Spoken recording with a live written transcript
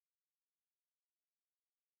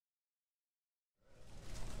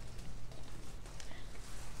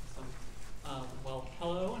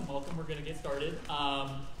going to get started.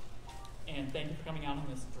 And thank you for coming out on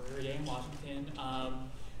this dreary day in Washington.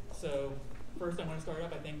 So first I want to start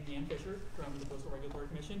up by thanking Dan Fisher from the Postal Regulatory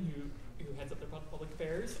Commission, who heads up their public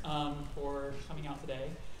affairs, for coming out today.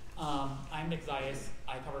 I'm Nick Zayas.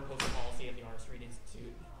 I cover postal policy at the R Street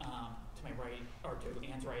Institute. To my right, or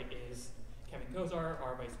to Ann's right, is Kevin Kozar,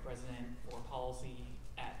 our Vice President for Policy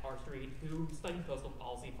at R Street, who studied postal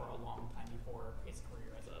policy for a long time before his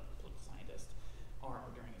career as a political scientist, or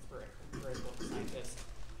during his career as a political scientist.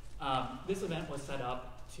 This event was set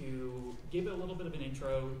up to give a little bit of an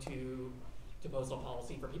intro to postal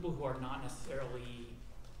policy for people who are not necessarily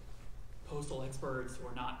postal experts,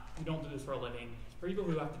 who don't do this for a living, for people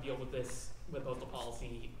who have to deal with postal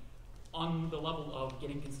policy on the level of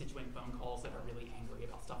getting constituent phone calls that are really angry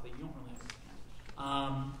about stuff that you don't really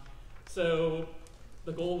understand. So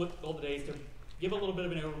the goal today is to give a little bit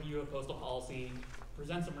of an overview of postal policy,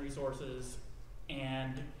 present some resources,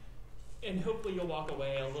 and hopefully you'll walk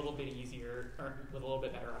away a little bit easier, or with a little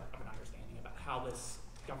bit better of an understanding about how this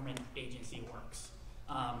government agency works.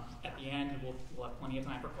 At the end, we'll have plenty of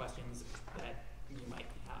time for questions that you might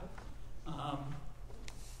have.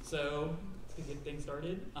 So to get things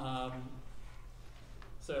started,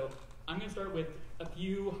 so I'm going to start with a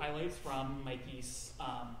few highlights from my piece,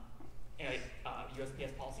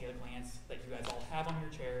 USPS Policy at a Glance, that you guys all have on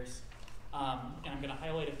your chairs. And I'm going to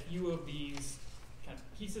highlight a few of these kind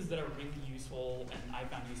of pieces that are really useful and I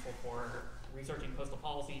found useful for researching postal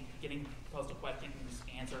policy, getting postal questions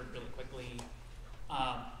answered really quickly.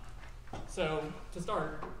 So to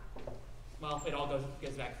start, well, it all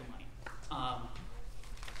goes back to the money.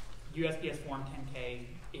 USPS Form 10K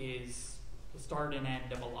is the start and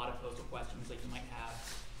end of a lot of postal questions that you might have.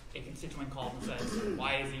 A constituent calls and says,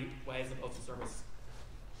 why is the Postal Service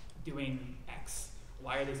doing X?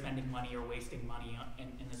 Why are they spending money or wasting money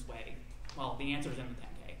in this way? Well, the answer is in the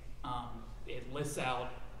 10K. It lists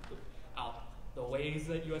out the ways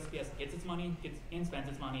that USPS gets its money, and spends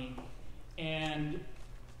its money, and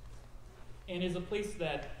is a place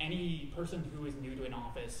that any person who is new to an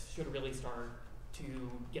office should really start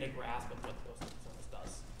to get a grasp of what the Postal Service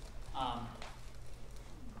does.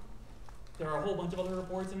 There are a whole bunch of other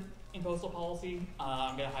reports in postal policy.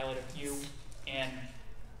 I'm going to highlight a few and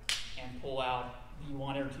pull out the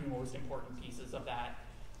one or two most important pieces of that.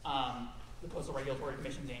 The Postal Regulatory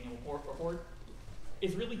Commission's annual report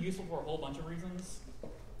is really useful for a whole bunch of reasons.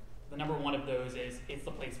 The number one of those is it's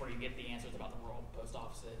the place where you get the answers about the rural post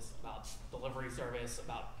offices, about delivery service,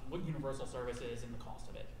 about what universal service is and the cost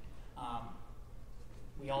of it.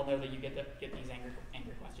 We all know that you get these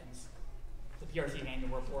angry questions. The PRC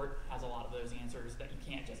annual report has a lot of those answers that you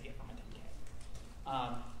can't just get from a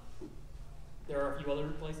 10K. There are a few other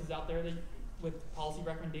places out there with policy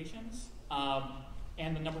recommendations,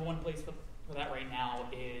 and the number one place for that right now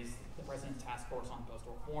is the President's Task Force on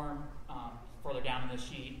Postal Reform. Further down in the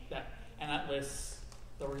sheet, that lists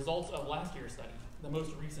the results of last year's study, the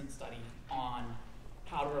most recent study on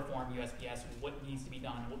how to reform USPS, what needs to be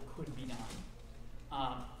done, what could be done.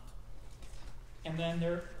 And then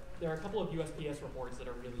there are a couple of USPS reports that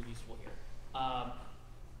are really useful here.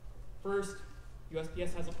 First,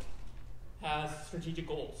 USPS has strategic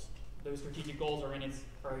goals. Those strategic goals are in its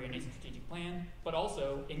strategic plan, but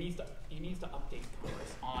also it needs to update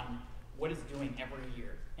Congress on what it's doing every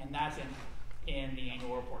year, and that's in the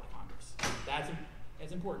annual report to Congress.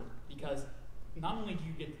 That's important because not only do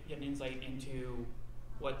you get an insight into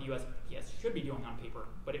what the USPS should be doing on paper,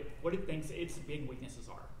 but what it thinks its big weaknesses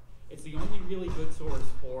are. It's the only really good source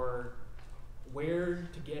for where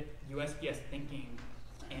to get USPS thinking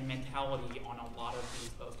and mentality on a lot of these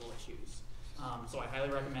postal issues. So I highly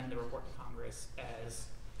recommend the report to Congress as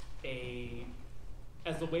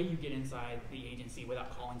the way you get inside the agency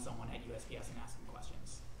without calling someone at USPS and asking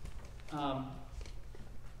questions.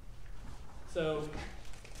 So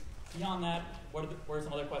beyond that, what are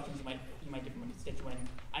some other questions you might get from a constituent?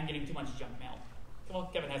 I'm getting too much junk mail.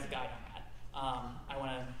 Well, Kevin has a guide on that. I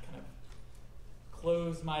want to kind of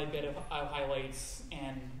close my bit of highlights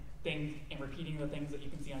and repeating the things that you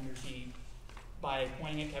can see on your sheet by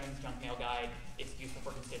pointing at Kevin's junk mail guide. It's useful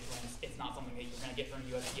for constituents. It's not something that you're going to get from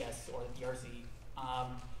USPS or the PRC.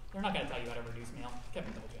 They're not going to tell you how to reduce mail.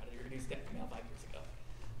 Kevin told you how to reduce mail 5 years ago.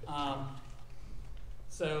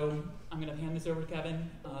 So I'm going to hand this over to Kevin,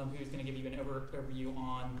 who's going to give you an overview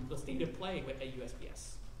on the state of play at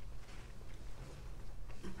USPS.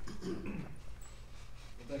 Well,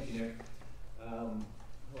 thank you, Nick.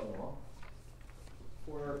 Hello all.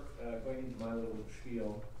 Before going into my little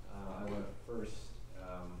spiel, I want to first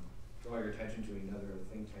draw your attention to another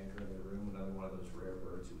think tanker in the room, another one of those rare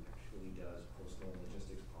birds who actually does postal and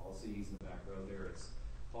logistics policies. In the back row there, it's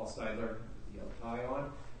Paul Steidler, with the yellow tie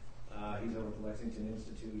on. He's over at the Lexington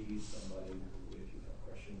Institute. He's somebody who, if you have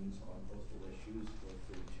questions on postal issues, feel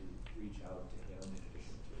free to reach out to him in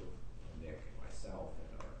addition to Nick and myself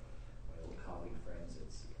and my old colleague friends at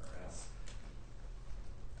CRS.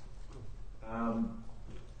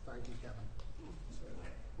 Thank you, Kevin.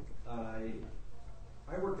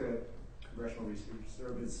 I worked at Congressional Research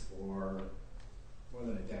Service for more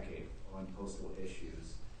than a decade on postal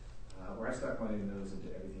issues, where I stuck my nose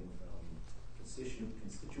into everything from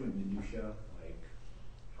constituent minutia, like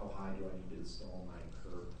how high do I need to install my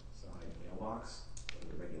curbside mailbox, what are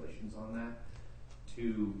the regulations on that,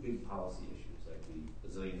 to big policy issues like the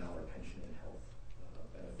bazillion-dollar pension and health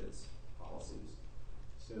benefits policies.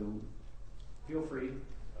 So feel free.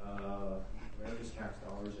 America's tax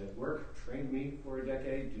dollars at work trained me for a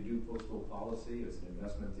decade to do postal policy. It's an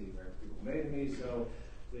investment the American people made in me, so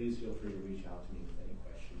please feel free to reach out to me with any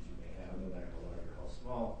questions you may have, no matter how large or how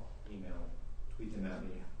small. Email, tweet them at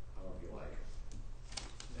me, however you like.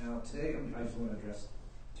 Now, today I just want to address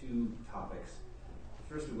two topics. The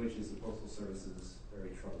first of which is the Postal Service's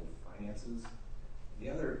very troubled finances.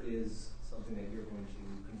 The other is something that you're going to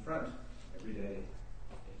confront every day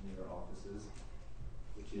in your offices,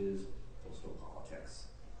 which is postal politics.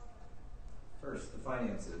 First, the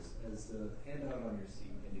finances. As the handout on your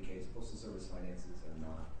seat indicates, Postal Service finances are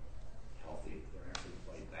not healthy. They're actually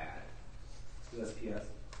quite bad. USPS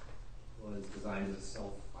was designed as a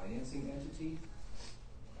self-financing entity,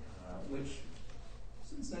 which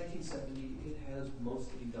since 1970 it has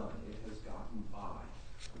mostly done. It has gotten by.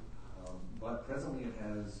 But presently it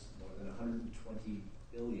has more than $120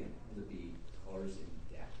 billion with a B dollars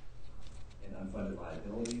in debt and unfunded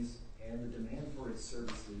liabilities, and the demand for its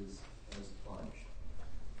services has plunged.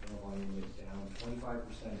 Mail volume went down 25%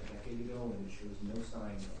 a decade ago, and it shows no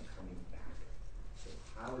sign of coming back. So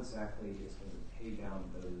how exactly is going to pay down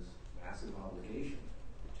those massive obligations,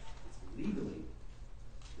 which it's legally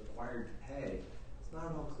required to pay? It's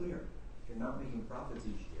not at all clear. If you're not making profits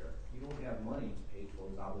each year, you don't have money to pay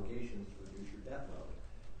towards obligations to reduce your debt load.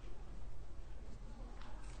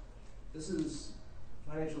 This is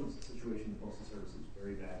financial situation of the Postal Service is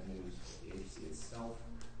very bad news for the agency itself,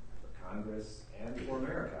 for Congress, and for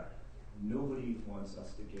America. Nobody wants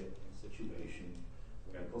us to get in a situation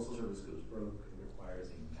where the Postal Service goes broke and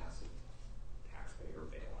requires a massive taxpayer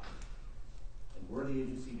bailout. And were the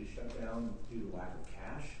agency to shut down due to lack of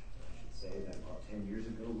cash, I should say that about 10 years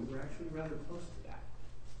ago, we were actually rather close to that.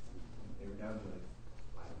 They were down to like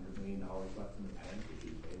 $500 million left in the bank,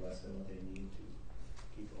 which is way less than what they need to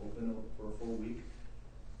keep open for a full week.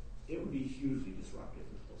 It would be hugely disruptive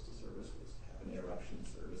if the Postal Service was to have an interruption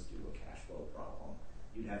service due to a cash flow problem.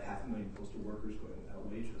 You'd have 500,000 postal workers going without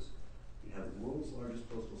wages. You'd have the world's largest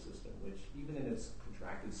postal system, which even in its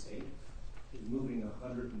contracted state, is moving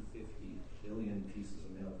 150 billion pieces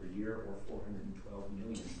of mail per year, or 412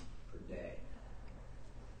 million per day.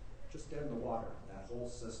 Just dead in the water, that whole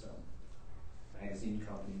system. Magazine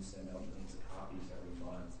companies send out millions of copies every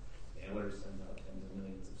month. Mailers send out tens of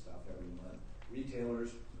millions of stuff every month.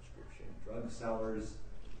 Retailers, drug sellers,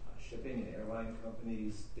 shipping and airline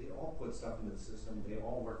companies, they all put stuff into the system. They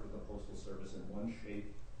all work with the Postal Service in one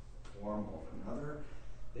shape, form, or another.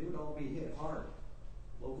 They would all be hit hard.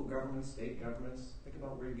 Local governments, state governments, think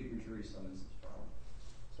about where you get your jury summonses from.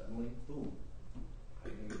 Suddenly, boom, how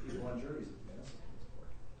are you going to get people on juries if the mail system doesn't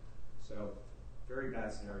work? So, very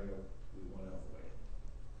bad scenario. We want to avoid it.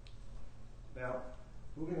 Now,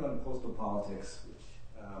 moving on to postal politics, which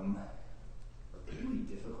are really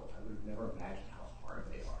difficult. I would have never imagined how hard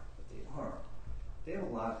they are, but they are. They have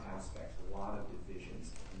a lot of aspects, a lot of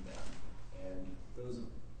divisions in them. And those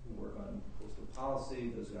who work on postal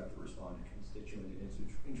policy, those who have to respond to constituent and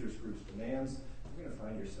interest groups' demands, you're going to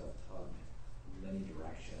find yourself tugged in many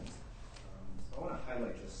directions. So I want to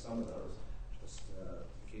highlight just some of those, just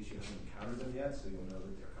in case you haven't encountered them yet, so you'll know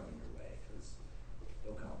that they're coming your way, because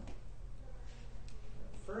they'll come.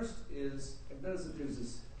 First is, I've noticed that there's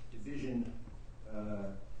this division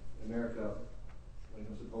in America when it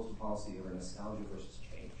comes to postal policy over nostalgia versus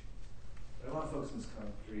change. There are a lot of folks in this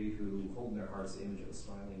country who hold in their hearts the image of a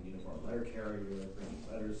smiling uniform letter carrier bringing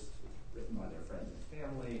letters written by their friends and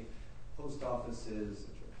family, post offices,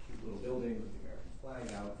 which are a cute little building with the American flag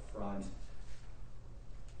out front.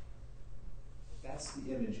 That's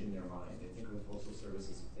the image in their mind. They think of the Postal Service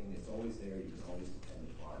as a thing that's always there, you can always depend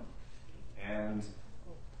upon. And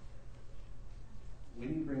when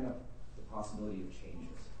you bring up the possibility of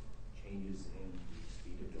changes in the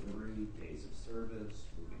speed of delivery, days of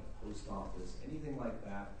service, moving a post office, anything like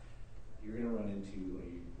that, you're going to run into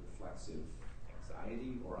a reflexive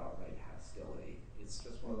anxiety or outright still a it's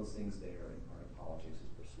just one of those things there, and part of politics is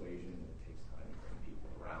persuasion, and it takes time to bring people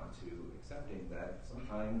around to accepting that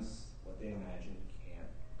sometimes what they imagine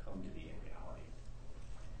can't come to be in reality.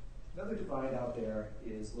 Another divide out there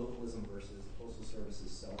is localism versus the Postal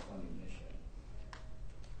Service's self-funding mission.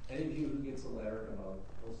 Any of you who gets a letter about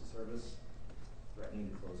the Postal Service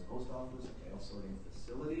threatening to close a post office, a mail sorting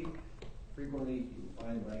facility, frequently you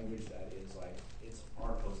find language that is like, it's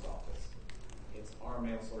our post office, it's our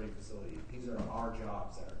mail sorting facility, these are our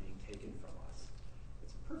jobs that are being taken from us.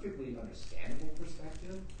 It's a perfectly understandable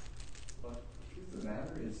perspective, but the truth of the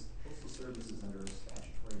matter is Postal Service is under a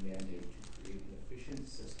statutory mandate to create an efficient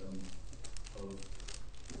system of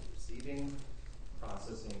receiving,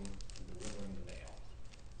 processing, and delivering the mail.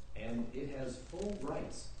 And it has full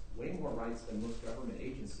rights, way more rights than most government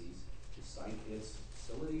agencies, to cite its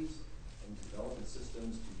facilities and develop its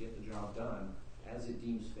systems to get the job done as it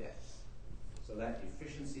deems fit. So that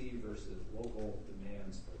efficiency versus local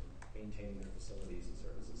demands for maintaining their facilities and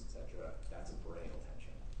services, etc., that's a perennial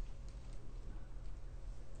tension.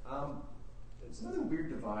 It's another weird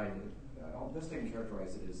divide. The best I can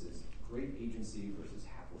characterize it is great agency versus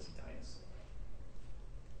hapless dynasty.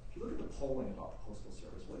 If you look at the polling about the Postal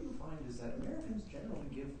Service, what you'll find is that Americans generally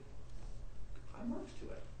give high marks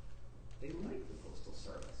to it. They like the Postal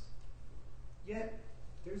Service. Yet,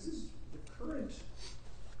 there's this recurrent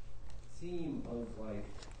theme of like,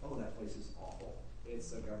 oh, that place is awful.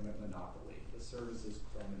 It's a government monopoly. The service is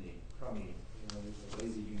crummy. There's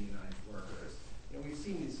lazy unionized workers. We've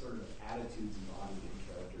seen these sort of attitudes embodied in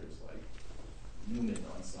characters like Newman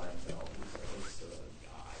on Seinfeld, who's like this sort of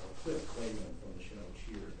guy, or Cliff Clavin from the show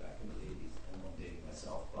Cheers back in the 80s. I'm not dating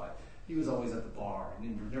myself, but he was always at the bar, and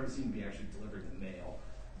you've never seen me actually delivering the mail.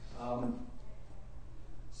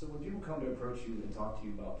 So when people come to approach you and talk to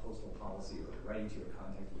you about postal policy or writing to you or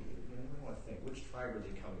contacting you, you want to think, which tribe are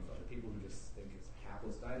they coming from? The people who just think it's a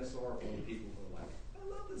hapless dinosaur, or the people who are like, I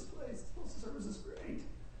love this place, the Postal Service is great.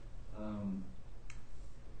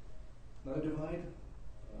 Another divide,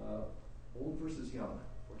 old versus young.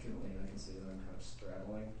 Fortunately, I can say that I'm kind of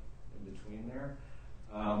straddling in between there.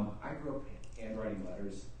 I grew up handwriting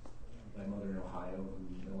letters. My mother in Ohio, who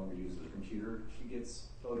no longer uses a computer, she gets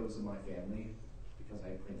photos of my family because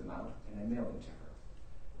I print them out and I mail them to her.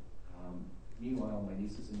 Meanwhile, my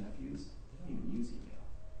nieces and nephews, they don't even use email.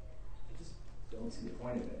 They just don't see the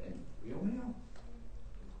point of it. And real mail,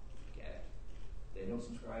 forget it. They don't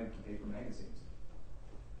subscribe to paper magazines.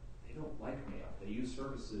 They don't like mail. They use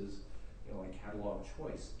services, like Catalog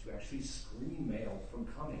Choice, to actually screen mail from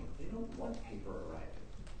coming. They don't want paper arriving.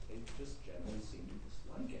 They just generally seem to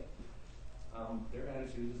dislike it. Their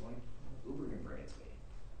attitude is like, Uber can bring it to me.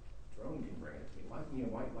 Drone can bring it to me. Why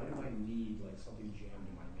do I need like something jammed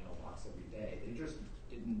in my mailbox every day? They just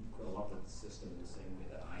didn't grow up with the system in the same way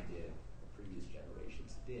that I did, or previous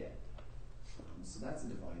generations did. So that's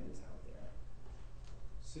the divide that's out there.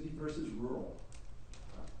 City versus rural.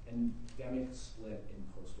 Endemic split in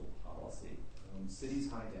postal policy.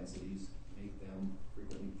 Cities' high densities make them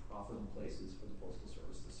frequently profitable places for the Postal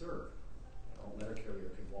Service to serve. A letter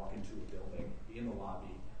carrier could walk into a building, be in the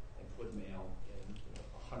lobby, and put mail in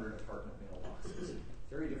 100 apartment mailboxes.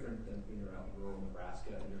 Very different than when you're out in rural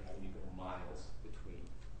Nebraska and you're having to go miles between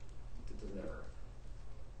to deliver.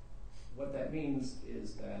 What that means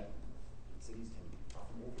is that cities tend to be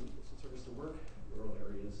profitable for the Postal Service to work, rural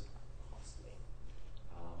areas costly.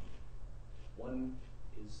 One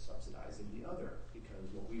is subsidizing the other, because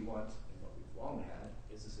what we want and what we've long had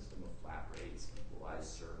is a system of flat rates, equalized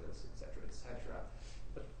service, et cetera,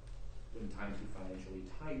 but when times get financially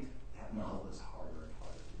tight, that model is harder and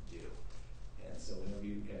harder to do. And so whenever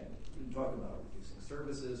you talk about reducing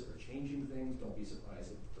services or changing things, don't be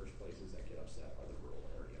surprised that the first places that get upset are the rural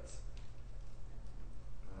areas.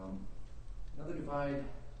 Another divide,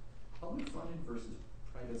 public funded versus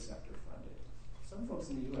private sector funded. Some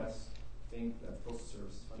folks in the U.S. think that the Postal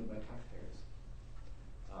Service is funded by taxpayers,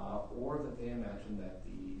 or that they imagine that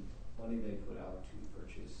the money they put out to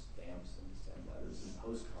purchase stamps and send letters and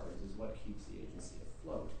postcards is what keeps the agency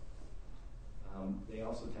afloat. They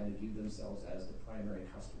also tend to view themselves as the primary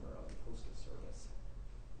customer of the Postal Service.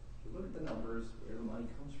 If you look at the numbers, where the money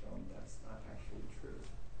comes from, that's not actually true.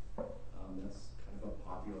 That's kind of a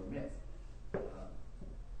popular myth.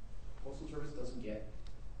 Postal Service doesn't get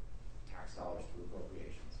tax dollars through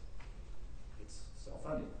appropriations. It's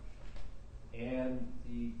self-funded. And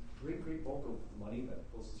the great bulk of money that the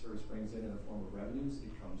Postal Service brings in the form of revenues,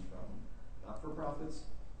 it comes from not-for-profits,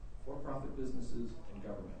 for-profit businesses, and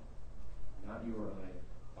government. Not you or I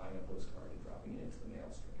buying a postcard and dropping it into the mail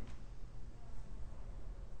stream.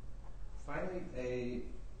 Finally, a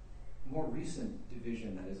more recent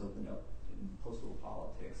division that has opened up in in postal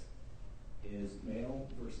politics is mail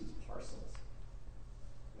versus parcels.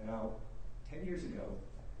 Now, 10 years ago,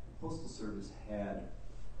 the Postal Service had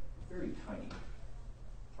a very tiny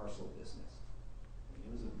parcel business. I mean,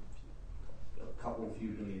 it was a few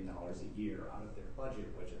 $1 billion a year out of their budget,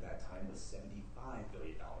 which at that time was $75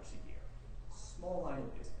 billion a year. Small line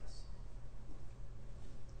of business.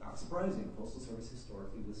 Not surprising, Postal Service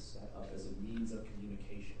historically was set up as a means of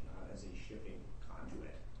communication, not as a shipping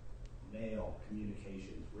conduit. Mail,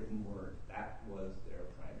 communications, written word, that was their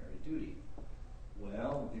primary duty.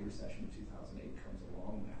 Well, the recession of 2008 comes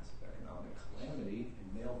along, massive economic calamity, and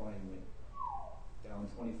mail volume went down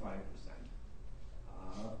 25%.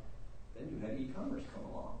 Then you had e-commerce come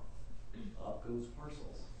along. Up goes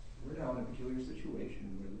parcels. We're now in a peculiar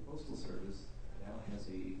situation where the Postal Service now has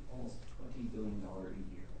a almost $20 billion a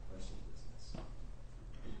year parcel business.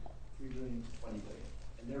 $3 billion to $20 billion.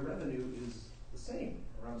 And their revenue is the same,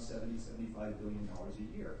 around $70, $75 billion a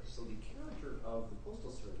year. So the character of the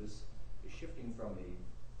Postal Service is shifting from a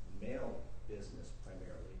mail business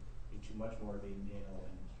primarily into much more of a mail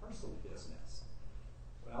and parcel business.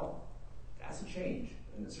 Well, that's a change,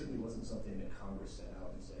 and it certainly wasn't something that Congress set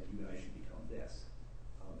out and said, you guys should become this.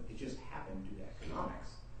 It just happened due to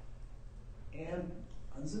economics. And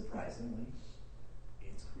unsurprisingly,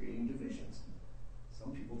 it's creating divisions.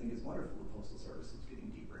 Some people think it's wonderful the Postal Service is getting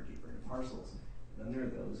deeper and deeper into parcels. And then there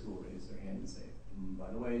are those who will raise their hand and say,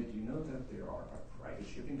 by the way, do you know that there are private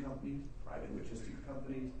shipping companies, private logistics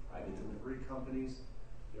companies, private delivery companies?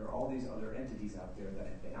 There are all these other entities out there that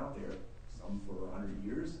have been out there, some for 100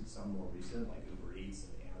 years and some more recent, like Uber Eats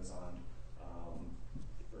and the Amazon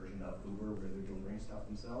version of Uber where they're delivering stuff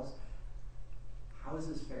themselves. How is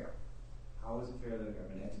this fair? How is it fair that a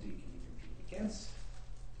government entity can be competing against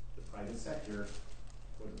the private sector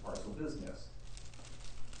for the parcel business?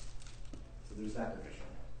 So there's that division.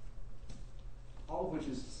 All of which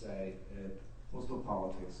is to say that postal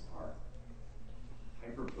politics are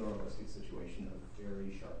hyper-pluralistic situation of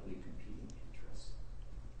very sharply competing interests.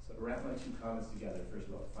 So to wrap my two comments together, first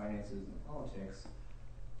about finances and politics,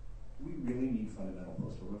 we really need fundamental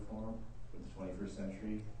postal reform for the 21st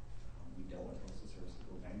century. We don't want the Postal Service to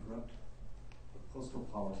go bankrupt. But postal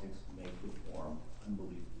politics make reform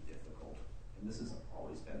unbelievably difficult. And this has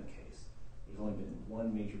always been the case. There's only been one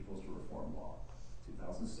major postal reform law,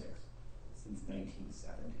 2006, since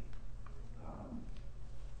 1970.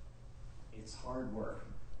 It's hard work,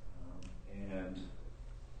 and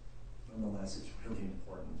nonetheless, it's really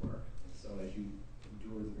important work. And so as you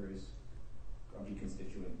endure the various grumpy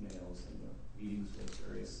constituent mails and the meetings with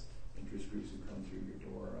various interest groups who come through your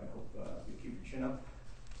door, I hope you keep your chin up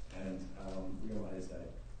and realize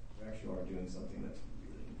that you actually are doing something that's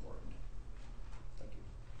really important. Thank you.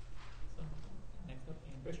 So, next up,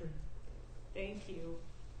 Ann Fisher. Thank you.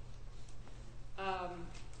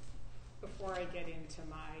 Before I get into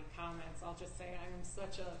my comments, I'll just say I'm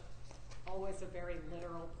always a very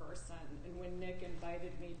literal person. And when Nick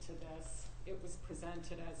invited me to this, it was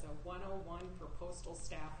presented as a 101 for postal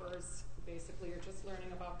staffers. Basically, you're just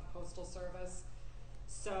learning about the Postal Service.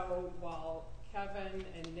 So while Kevin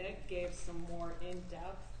and Nick gave some more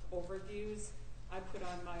in-depth overviews, I put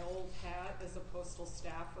on my old hat as a postal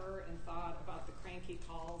staffer and thought about the cranky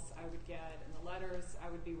calls I would get and the letters I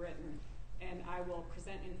would be written. And I will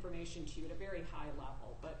present information to you at a very high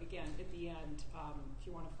level. But again, at the end, if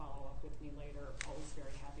you want to follow up with me later, always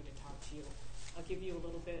very happy to talk to you. I'll give you a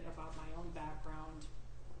little bit about my own background.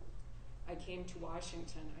 I came to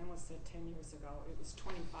Washington, I almost said 10 years ago, it was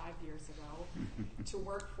 25 years ago, to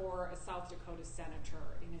work for a South Dakota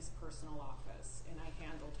senator in his personal office. And I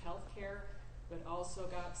handled healthcare, but also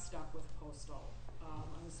got stuck with postal.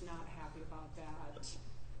 I was not happy about that,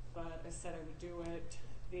 but I said I would do it.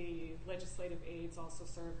 The legislative aides also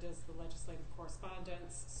served as the legislative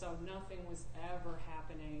correspondents, so nothing was ever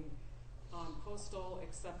happening on postal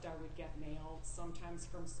except I would get mail, sometimes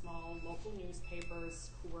from small local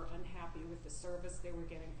newspapers who were unhappy with the service they were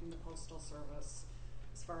getting from the Postal Service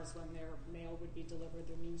as far as when their mail would be delivered,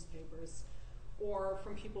 their newspapers, or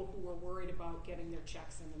from people who were worried about getting their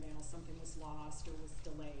checks in the mail, something was lost or was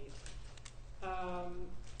delayed.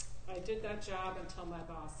 I did that job until my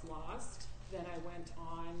boss lost. Then I went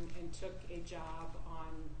on and took a job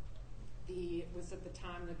on it was at the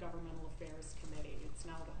time the Governmental Affairs Committee. It's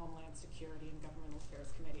now the Homeland Security and Governmental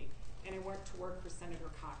Affairs Committee. And I went to work for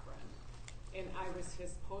Senator Cochran. And I was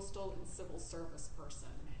his postal and civil service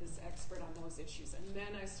person, his expert on those issues. And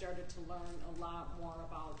then I started to learn a lot more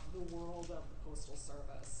about the world of the Postal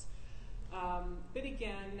Service. But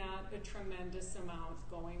again, not a tremendous amount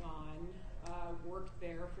going on. Worked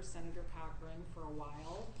there for Senator Cochran for a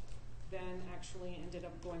while. then actually ended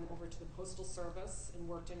up going over to the Postal Service and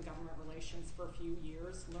worked in government relations for a few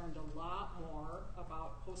years, learned a lot more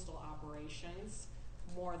about postal operations,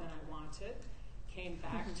 more than I wanted, came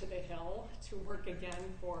back to the Hill to work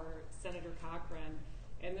again for Senator Cochran,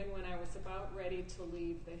 and then when I was about ready to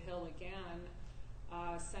leave the Hill again,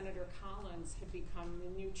 Senator Collins had become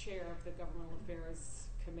the new chair of the Governmental Affairs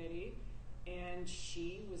Committee, and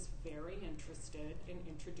she was very interested in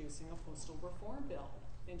introducing a postal reform bill.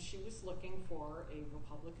 And she was looking for a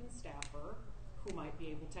Republican staffer who might be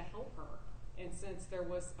able to help her. And since there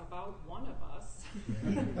was about one of us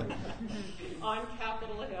on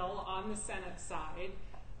Capitol Hill on the Senate side,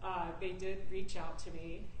 they did reach out to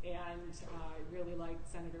me, and I really liked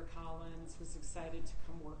Senator Collins, was excited to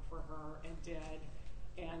come work for her, and did.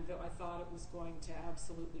 And though I thought it was going to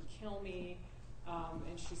absolutely kill me,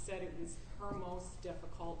 and she said it was her most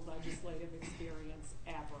difficult legislative experience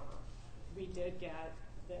ever, we did get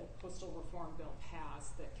the postal reform bill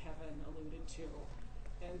passed that Kevin alluded to.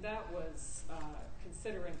 And that was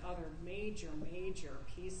considering other major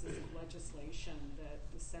pieces of legislation that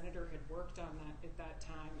the senator had worked on that at that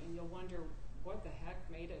time. And you'll wonder what the heck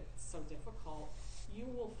made it so difficult. You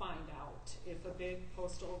will find out if a big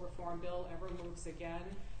postal reform bill ever moves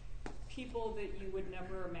again. People that you would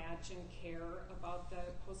never imagine care about the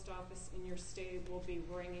post office in your state will be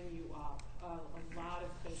ringing you up. A lot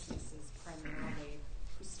of businesses primarily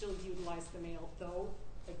who still utilize the mail, though,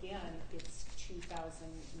 again, it's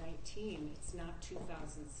 2019, it's not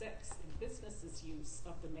 2006, and businesses' use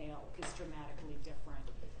of the mail is dramatically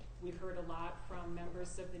different. We heard a lot from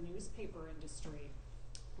members of the newspaper industry.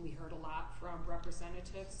 We heard a lot from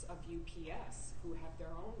representatives of UPS who have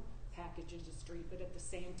their own package industry, but at the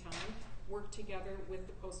same time work together with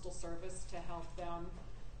the Postal Service to help them,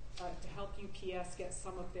 to help UPS get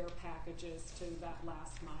some of their packages to that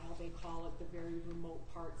last mile. They call it the very remote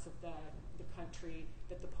parts of the country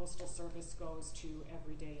that the Postal Service goes to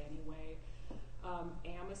every day anyway.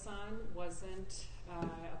 Amazon wasn't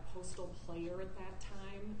a postal player at that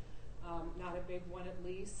time, not a big one at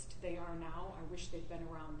least. They are now. I wish they'd been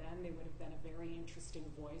around then. They would have been a very interesting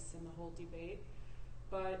voice in the whole debate.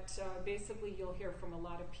 But basically you'll hear from a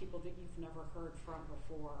lot of people that you've never heard from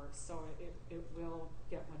before, so it will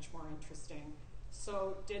get much more interesting.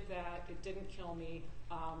 So did that, it didn't kill me.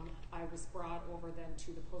 I was brought over then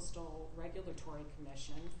to the Postal Regulatory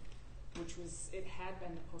Commission, which it had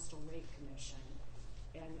been the Postal Rate Commission.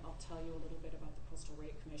 And I'll tell you a little bit about the Postal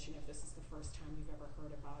Rate Commission if this is the first time you've ever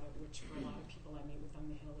heard about it, which for a lot of people I meet with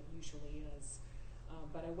on the Hill it usually is.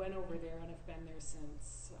 But I went over there and have been there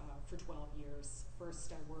since for 12 years.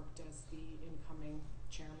 First I worked as the incoming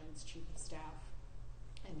chairman's chief of staff,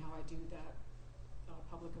 and now I do that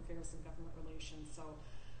public affairs and government relations. So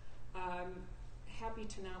I'm happy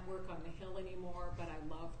to not work on the Hill anymore, but I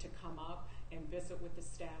love to come up and visit with the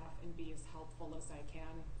staff and be as helpful as I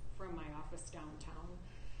can from my office downtown.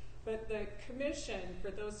 But the commission,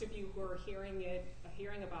 for those of you who are hearing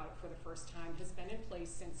about it for the first time, has been in place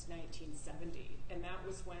since 1970, and that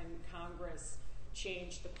was when Congress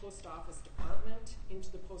changed the post office department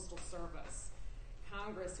into the Postal Service.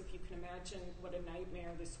 Congress, if you can imagine what a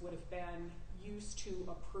nightmare this would have been, used to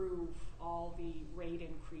approve all the rate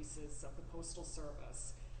increases of the Postal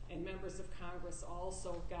Service. And members of Congress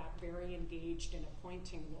also got very engaged in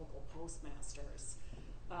appointing local postmasters.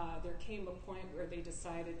 There came a point where they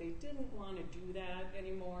decided they didn't want to do that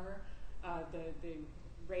anymore. The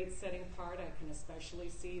rate setting part I can especially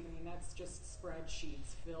see. I mean, that's just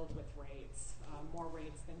spreadsheets filled with rates, more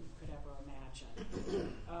rates than you could ever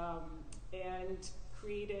imagine. And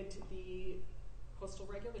created the Postal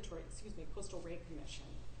Rate Commission.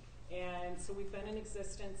 And so we've been in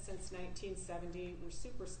existence since 1970. We're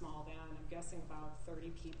super small then, I'm guessing about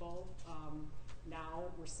 30 people. Now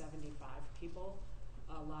we're 75 people.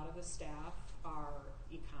 A lot of the staff are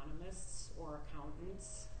economists or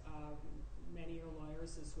accountants. Many are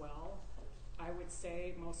lawyers as well.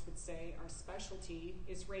 Most would say our specialty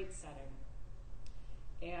is rate setting.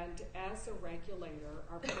 And as a regulator,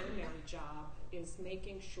 our primary job is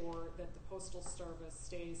making sure that the Postal Service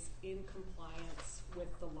stays in compliance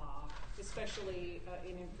with the law, especially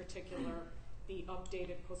in particular the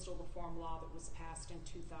updated postal reform law that was passed in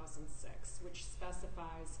 2006, which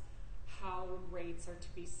specifies how rates are to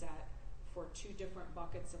be set for two different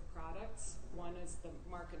buckets of products. One is the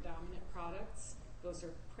market dominant products. Those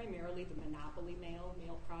are primarily the monopoly mail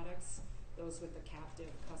products. Those with the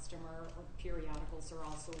captive customer or periodicals are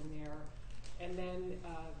also in there. And then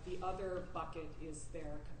the other bucket is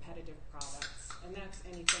their competitive products. And that's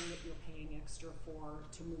anything that you're paying extra for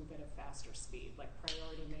to move at a faster speed, like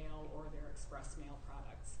priority mail or their express mail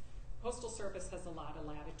products. Postal Service has a lot of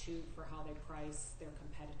latitude for how they price their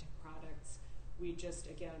competitive products. We just,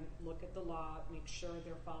 again, look at the law, make sure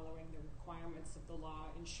they're following the requirements of the law,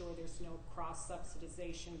 ensure there's no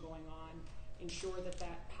cross-subsidization going on, ensure that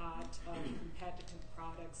that pot of competitive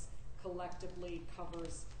products collectively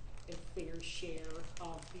covers a fair share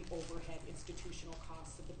of the overhead institutional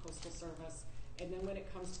costs of the Postal Service. And then when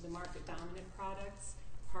it comes to the market-dominant products,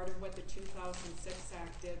 part of what the 2006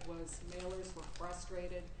 Act did was mailers were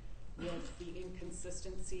frustrated with the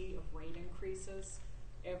inconsistency of rate increases.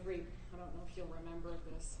 I don't know if you'll remember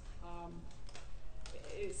this,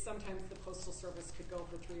 sometimes the Postal Service could go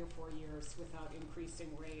for 3 or 4 years without increasing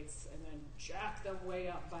rates and then jack them way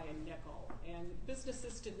up by a nickel. And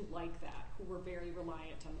businesses didn't like that, who were very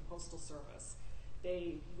reliant on the Postal Service.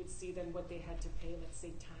 They would see then what they had to pay, let's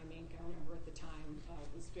say Time Inc., I remember at the time,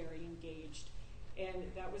 was very engaged.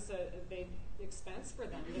 And that was a big expense for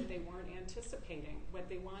them that they weren't anticipating. What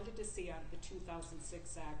they wanted to see out of the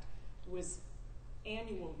 2006 Act was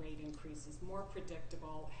annual rate increases, more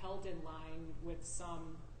predictable, held in line with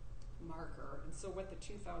some marker. And so what the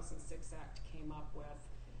 2006 Act came up with,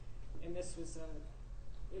 and this was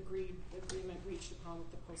a agreement reached upon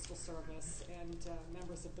with the Postal Service and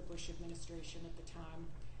members of the Bush administration at the time,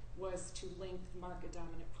 was to link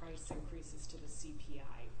market-dominant price increases to the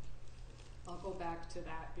CPI. I'll go back to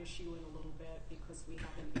that issue in a little bit because we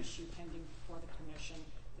have an issue pending before the Commission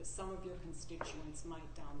that some of your constituents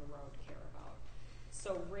might down the road care about.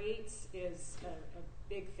 So rates is a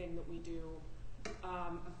big thing that we do.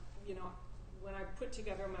 When I put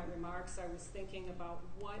together my remarks, I was thinking about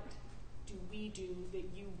what do we do that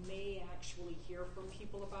you may actually hear from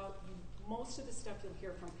people about. Most of the stuff you'll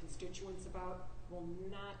hear from constituents about will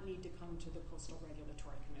not need to come to the Postal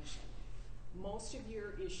Regulatory Commission. Most of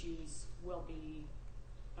your issues will be,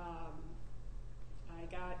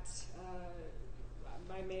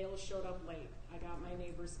 my mail showed up late. I got my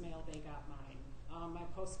neighbor's mail, they got mine. My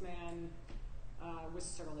postman was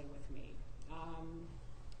surly with me.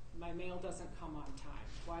 My mail doesn't come on time.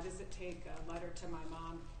 Why does it take a letter to my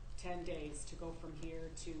mom 10 days to go from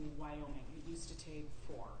here to Wyoming? It used to take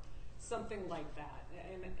 4. Something like that.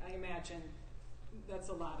 And I imagine that's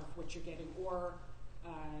a lot of what you're getting. Or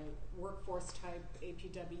workforce type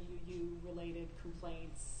APWU related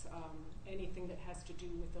complaints, anything that has to do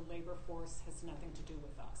with the labor force has nothing to do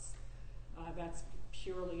with us. That's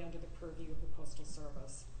purely under the purview of the Postal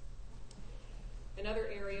Service. Another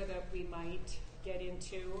area that we might get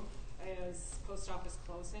into is post office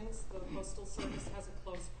closings. The Postal Service hasn't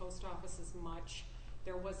closed post office as much.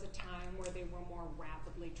 There was a time where they were more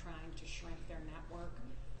rapidly trying to shrink their network.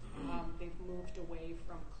 They've moved away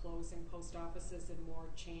from closing post offices and more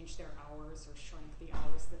changed their hours or shrink the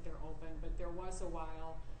hours that they're open. But there was a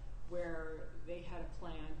while where they had a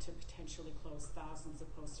plan to potentially close thousands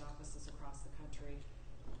of post offices across the country.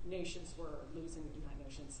 Towns were losing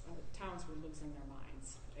their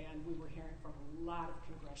minds. And we were hearing from a lot of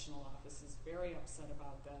congressional offices very upset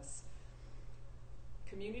about this.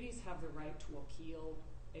 Communities have the right to appeal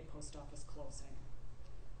a post office closing.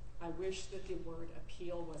 I wish that the word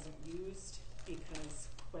appeal wasn't used, because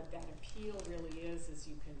what that appeal really is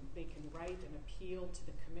they can write an appeal to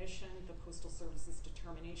the Commission, the Postal Service's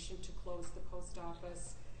determination to close the post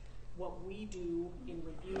office. What we do in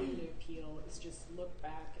reviewing the appeal is just look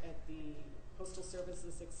back at the Postal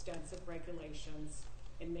Service's extensive regulations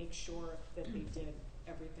and make sure that they did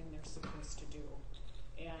everything they're supposed to do.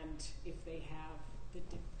 And if they have,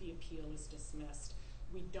 the appeal is dismissed.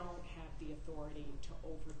 We don't have the authority to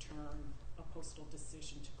overturn a postal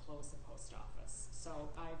decision to close a post office. So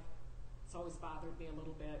it's always bothered me a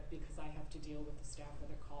little bit because I have to deal with the staffer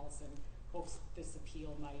that calls and hopes this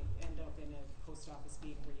appeal might end up in a post office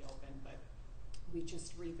being reopened, but we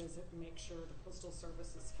just revisit and make sure the Postal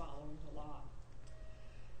Service is following the law.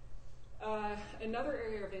 Another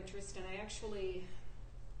area of interest, and I actually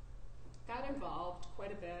got involved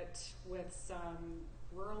quite a bit with some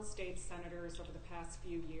rural state senators over the past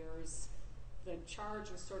few years. The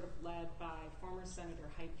charge was sort of led by former Senator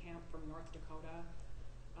Heitkamp from North Dakota.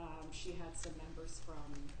 She had some members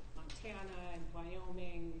from Montana and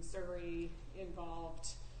Wyoming, Missouri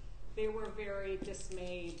involved. They were very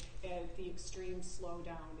dismayed at the extreme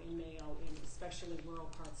slowdown in mail in especially rural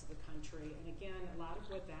parts of the country. And again, a lot of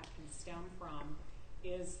what that can stem from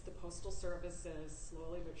is the Postal Service is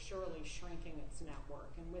slowly but surely shrinking its network.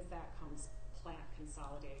 And with that comes plant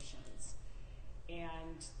consolidations.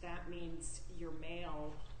 And that means your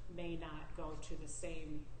mail may not go to the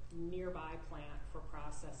same nearby plant for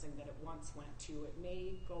processing that it once went to. It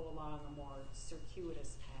may go along a more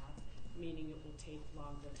circuitous path, meaning it will take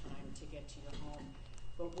longer time to get to your home.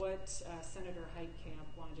 But what Senator Heitkamp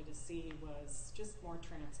wanted to see was just more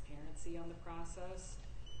transparency on the process.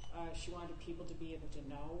 She wanted people to be able to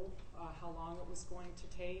know how long it was going to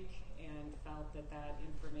take, and felt that that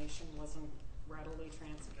information wasn't readily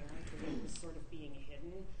transparent, or it was sort of being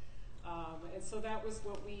hidden. And so that was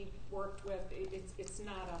what we worked with. It's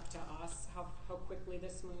not up to us how quickly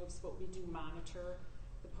this moves, but we do monitor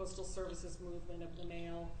the Postal Service's movement of the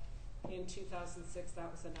mail. In 2006,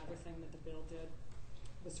 that was another thing that the bill did,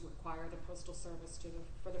 was require the Postal Service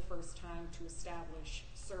for the first time to establish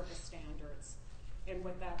service standards. And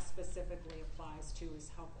what that specifically applies to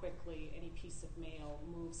is how quickly any piece of mail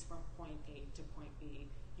moves from point A to point B.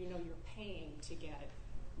 You know, you're paying to get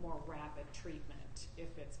more rapid treatment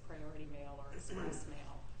if it's priority mail or express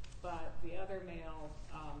mail. But the other mail,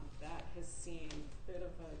 that has seen a bit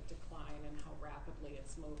of a decline in how rapidly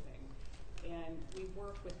it's moving. And we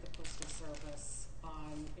work with the Postal Service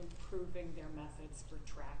on improving their methods for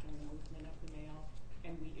tracking the movement of the mail,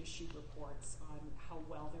 and we issue reports on how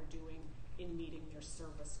well they're doing in meeting their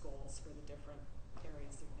service goals for the different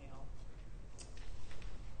areas of mail.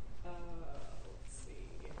 Let's see.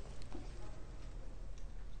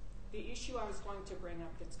 The issue I was going to bring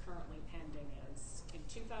up that's currently pending is, in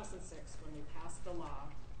 2006, when we passed the law,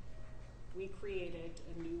 we created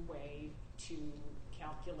a new way to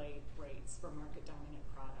calculate rates for market-dominant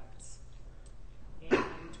products.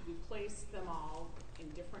 And we placed them all in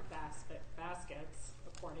different baskets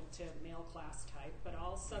according to mail class type, but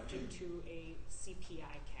all subject to a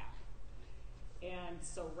CPI cap. And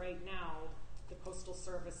so right now, the Postal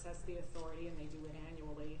Service has the authority, and they do it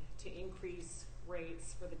annually, to increase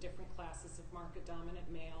rates for the different classes of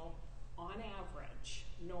market-dominant mail, on average,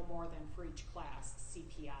 no more than for each class,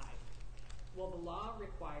 CPI. Well, the law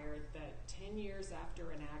required that 10 years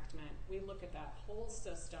after enactment, we look at that whole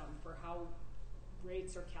system for how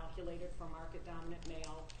rates are calculated for market-dominant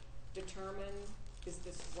mail, determine, is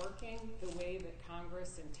this working the way that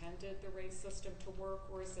Congress intended the rate system to work,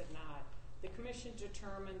 or is it not? The Commission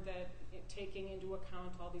determined that taking into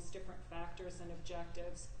account all these different factors and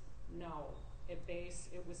objectives, no, at base,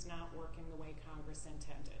 it was not working the way Congress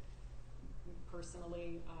intended.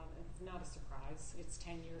 Personally, it's not a surprise. It's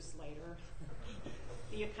 10 years later.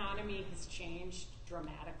 The economy has changed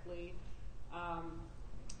dramatically.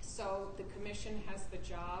 So the Commission has the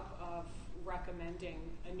job of recommending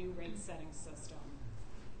a new rate setting system,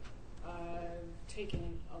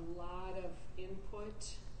 taking a lot of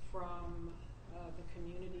input from the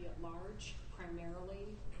community at large,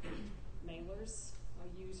 primarily mailers,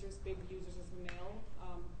 users, big users of the mail,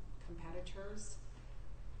 competitors.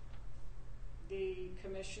 The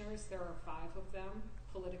commissioners, there are 5 of them,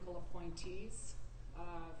 political appointees.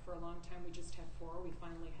 For a long time, we just had 4. We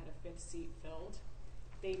finally had a 5th seat filled.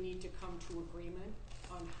 They need to come to agreement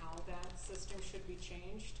on how that system should be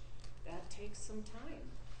changed. That takes some time.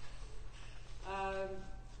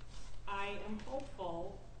 I am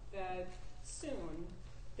hopeful that soon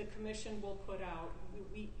the Commission will put out,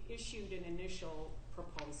 we issued an initial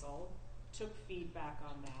proposal, took feedback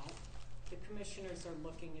on that. The commissioners are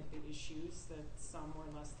looking at the issues that some were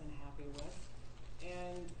less than happy with,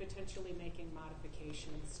 and potentially making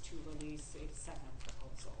modifications to release a second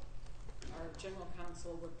proposal. Our general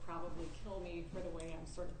counsel would probably kill me for the way I'm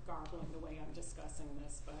sort of garbling the way I'm discussing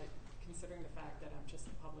this, but considering the fact that I'm just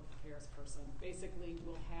a public affairs person, basically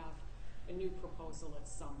we'll have a new proposal at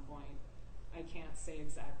some point. I can't say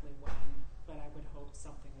exactly when, but I would hope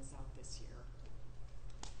something is out this year.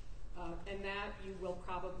 And that you will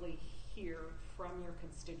probably hear from your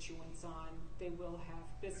constituents on. They will have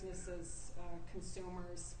businesses,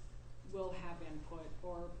 consumers will have input,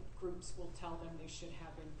 or groups will tell them they should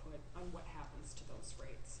have input on what happens to those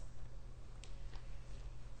rates.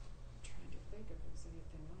 I'm trying to think if there's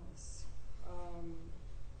anything else.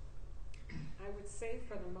 I would say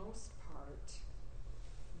for the most part,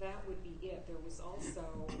 that would be it. There was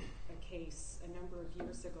also a case a number of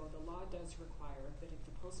years ago. The law does require that if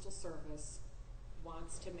the Postal Service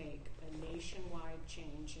wants to make a nationwide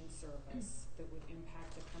change in service that would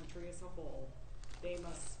impact the country as a whole, they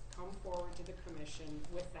must come forward to the Commission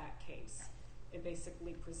with that case and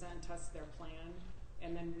basically present us their plan,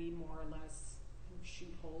 and then we more or less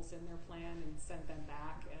shoot holes in their plan and send them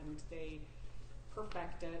back, and they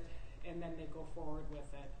perfect it, and then they go forward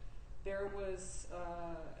with it. There was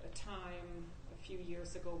a time a few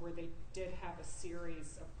years ago where they did have a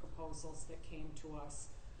series of proposals that came to us.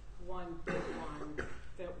 One big one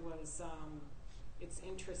that was, it's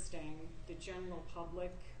interesting, the general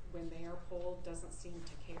public, when they are polled, doesn't seem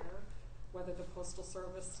to care whether the Postal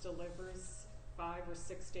Service delivers 5 or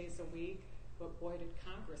 6 days a week, but boy did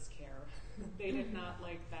Congress care. They did not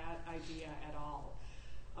like that idea at all.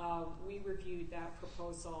 We reviewed that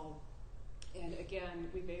proposal, and again,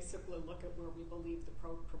 we basically look at where we believe the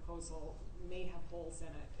proposal may have holes in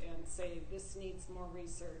it and say, this needs more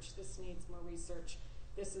research, this needs more research.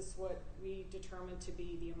 This is what we determined to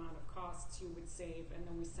be the amount of costs you would save, and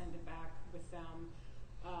then we send it back with them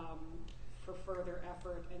for further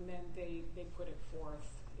effort, and then they put it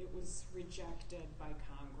forth. It was rejected by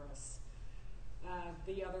Congress.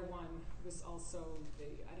 The other one was also the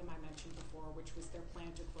item I mentioned before, which was their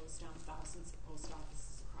plan to close down thousands of post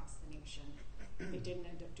offices across the nation. They didn't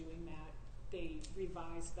end up doing that. They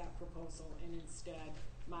revised that proposal and instead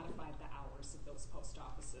modified the hours of those post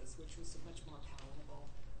offices, which was much more palatable.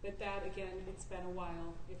 But that, again, it's been a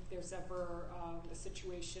while. If there's ever a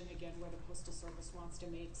situation, again, where the Postal Service wants to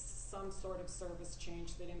make some sort of service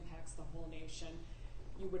change that impacts the whole nation,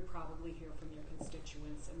 you would probably hear from your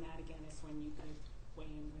constituents, and that, again, is when you could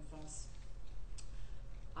weigh in with us.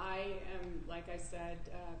 I am, like I said,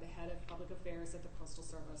 the head of public affairs at the Postal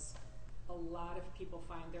Service. A lot of people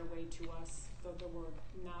find their way to us, though we're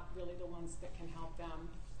not really the ones that can help them.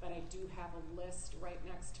 But I do have a list right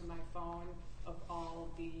next to my phone of all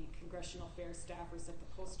of the Congressional Affairs staffers at the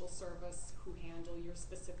Postal Service who handle your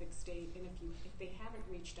specific state. And if they haven't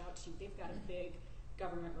reached out to you, they've got a big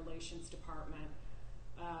government relations department.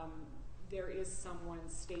 There is someone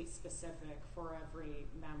state-specific for every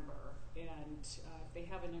member, and if they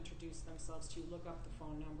haven't introduced themselves to you, look up the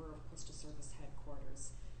phone number of Postal Service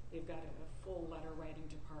headquarters. They've got a full letter-writing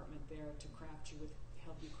department there to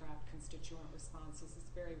help you craft constituent responses. It's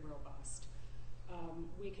very robust.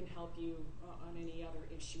 We can help you on any other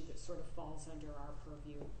issue that sort of falls under our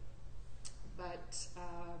purview. But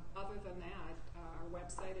other than that, our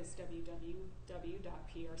website is www.prc.gov.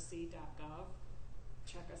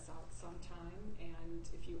 Check us out sometime, and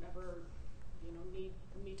if you ever, need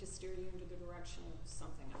me to steer you into the direction of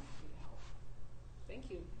something, I'm happy to help. Thank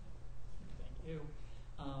you. Thank you.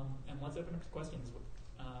 And let's open up to questions.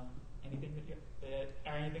 Anything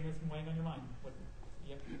anything that's been weighing on your mind?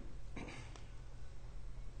 Yep.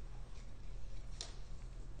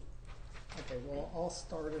 Okay, well, I'll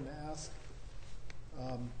start and ask,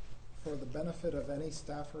 for the benefit of any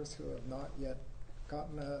staffers who have not yet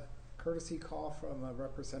gotten a courtesy call from a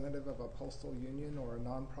representative of a postal union or a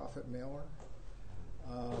nonprofit mailer,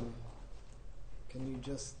 can you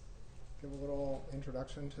just give a little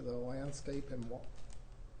introduction to the landscape and what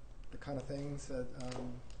the kind of things that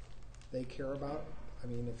they care about? I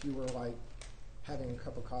mean, if you were like having a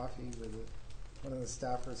cup of coffee with one of the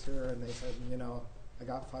staffers here and they said, I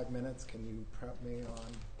got 5 minutes, can you prep me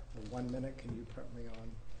on, or 1 minute, can you prep me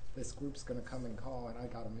on, this group's going to come and call and I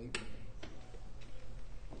got to meet with them.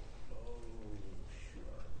 Oh,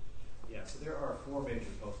 sure. Yeah, so there are 4 major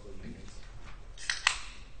postal unions,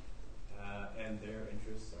 and their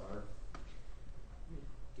interests are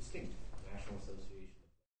distinct. National Association